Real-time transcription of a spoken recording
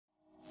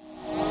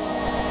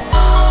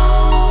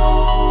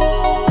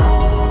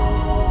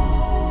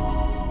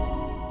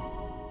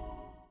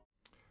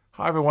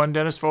Hi everyone,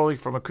 Dennis Foley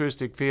from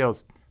Acoustic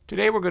Fields.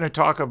 Today we're going to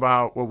talk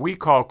about what we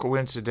call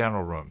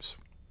coincidental rooms.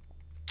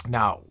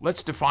 Now,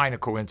 let's define a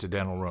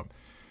coincidental room.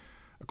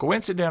 A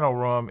coincidental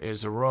room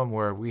is a room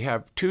where we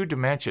have two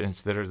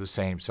dimensions that are the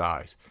same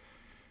size.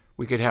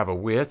 We could have a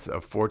width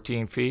of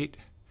 14 feet.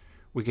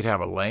 We could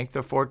have a length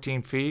of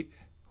 14 feet.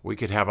 We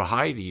could have a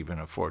height even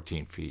of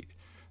 14 feet.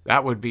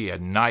 That would be a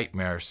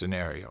nightmare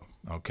scenario,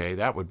 okay?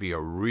 That would be a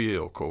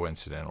real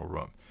coincidental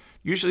room.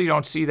 Usually you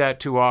don't see that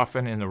too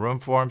often in the room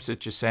forms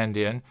that you send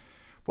in.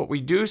 What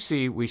we do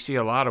see, we see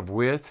a lot of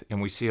width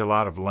and we see a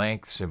lot of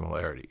length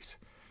similarities.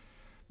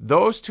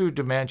 Those two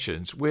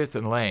dimensions, width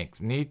and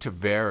length, need to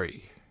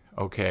vary,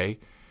 okay?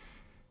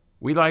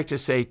 We like to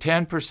say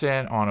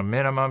 10% on a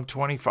minimum,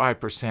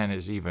 25%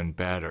 is even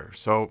better.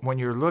 So when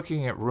you're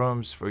looking at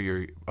rooms for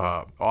your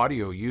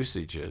audio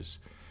usages,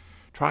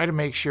 try to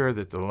make sure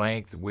that the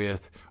length,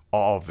 width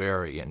all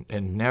vary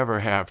and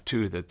never have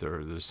two that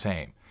they're the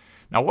same.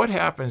 Now, what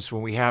happens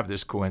when we have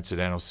this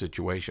coincidental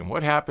situation?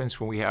 What happens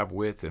when we have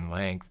width and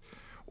length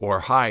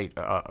or height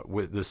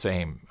with the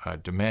same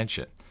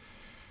dimension?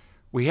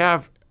 We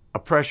have a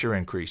pressure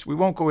increase. We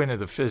won't go into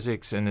the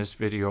physics in this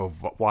video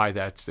of why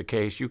that's the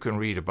case. You can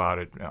read about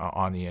it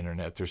on the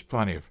internet. There's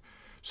plenty of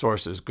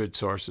sources, good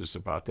sources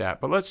about that.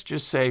 But let's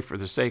just say, for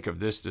the sake of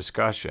this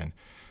discussion,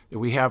 that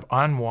we have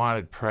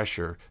unwanted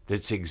pressure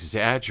that's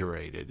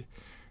exaggerated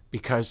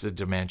because the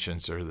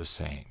dimensions are the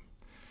same.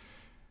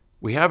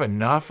 We have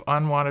enough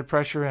unwanted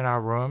pressure in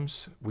our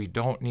rooms. We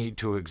don't need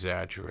to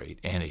exaggerate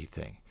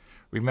anything.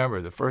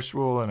 Remember, the first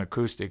rule in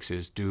acoustics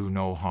is do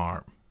no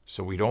harm.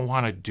 So we don't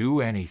want to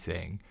do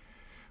anything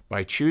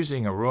by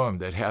choosing a room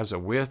that has a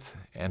width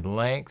and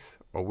length,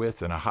 a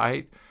width and a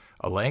height,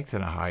 a length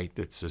and a height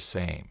that's the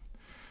same.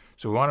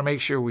 So we want to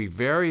make sure we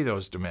vary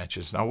those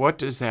dimensions. Now, what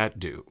does that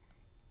do?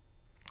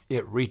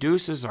 It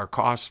reduces our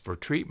costs for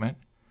treatment.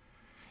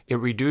 It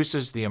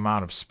reduces the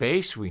amount of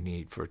space we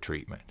need for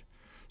treatment.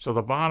 So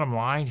the bottom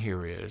line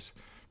here is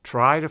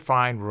try to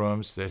find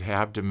rooms that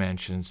have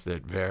dimensions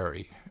that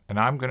vary. And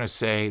I'm going to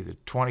say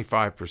that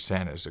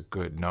 25% is a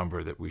good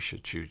number that we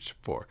should choose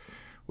for.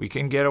 We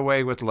can get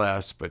away with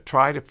less, but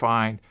try to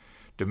find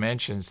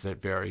dimensions that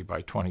vary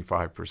by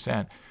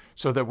 25%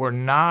 so that we're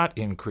not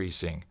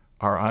increasing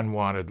our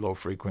unwanted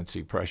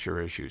low-frequency pressure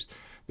issues,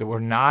 that we're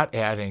not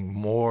adding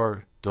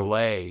more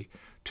delay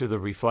to the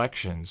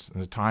reflections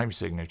and the time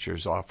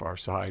signatures off our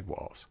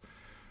sidewalls.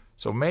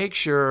 So make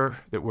sure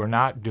that we're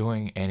not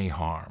doing any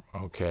harm,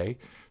 okay?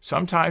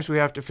 Sometimes we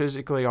have to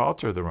physically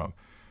alter the room.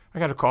 I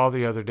got a call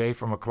the other day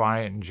from a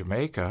client in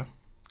Jamaica.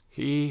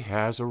 He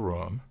has a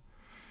room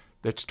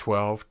that's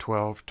 12,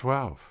 12,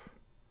 12.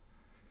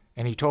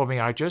 And he told me,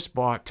 I just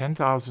bought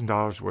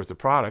 $10,000 worth of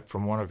product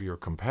from one of your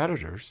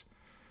competitors,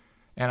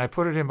 and I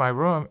put it in my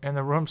room, and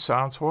the room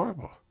sounds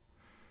horrible.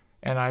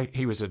 And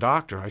he was a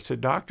doctor. I said,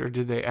 Doctor,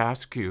 did they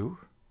ask you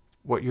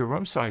what your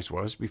room size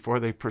was before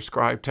they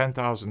prescribed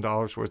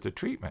 $10,000 worth of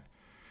treatment?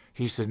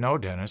 He said, no,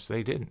 Dennis,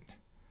 they didn't.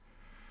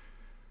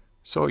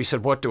 So he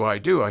said, what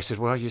do? I said,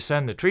 well, you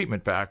send the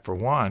treatment back for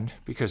one,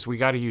 because we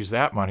got to use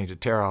that money to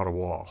tear out a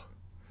wall.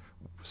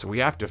 So we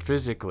have to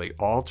physically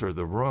alter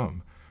the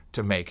room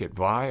to make it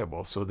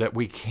viable so that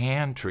we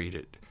can treat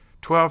it.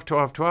 12,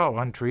 12, 12,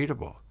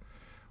 untreatable.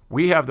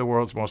 We have the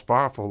world's most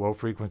powerful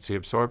low-frequency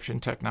absorption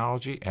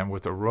technology, and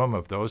with a room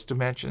of those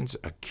dimensions,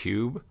 a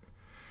cube,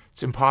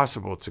 it's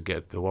impossible to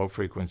get the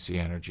low-frequency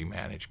energy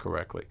managed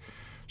correctly.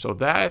 So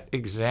that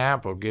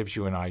example gives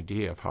you an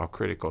idea of how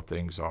critical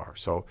things are.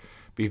 So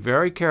be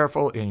very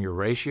careful in your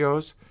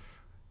ratios.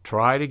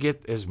 Try to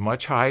get as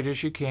much height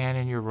as you can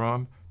in your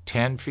room.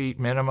 10 feet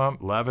minimum,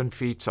 11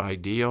 feet's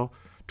ideal.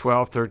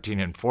 12, 13,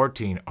 and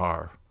 14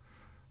 are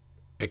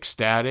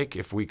ecstatic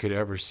if we could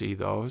ever see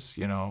those,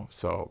 you know.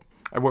 So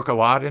I work a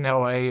lot in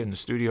LA, in the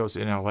studios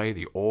in LA,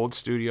 the old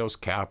studios,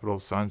 Capitol,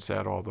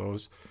 Sunset, all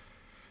those.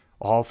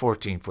 All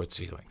 14-foot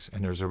ceilings,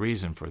 and there's a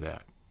reason for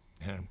that.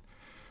 And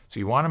so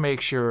you want to make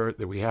sure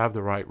that we have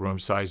the right room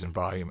size and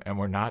volume, and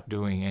we're not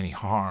doing any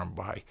harm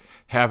by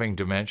having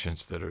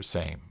dimensions that are the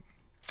same.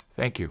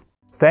 Thank you.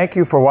 Thank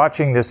you for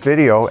watching this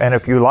video, and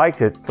if you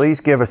liked it, please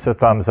give us a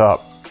thumbs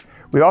up.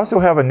 We also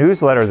have a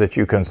newsletter that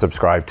you can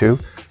subscribe to,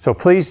 so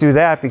please do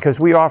that because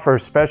we offer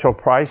special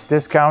price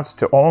discounts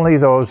to only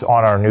those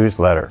on our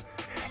newsletter.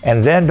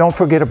 And then don't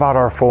forget about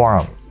our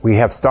forum. We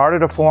have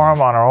started a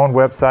forum on our own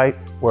website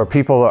where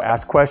people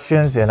ask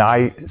questions, and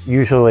I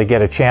usually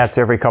get a chance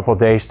every couple of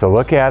days to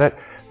look at it.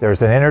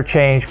 There's an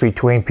interchange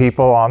between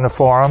people on the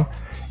forum,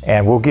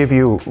 and we'll give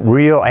you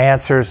real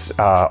answers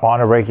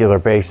on a regular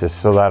basis,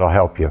 so that'll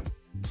help you.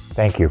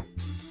 Thank you.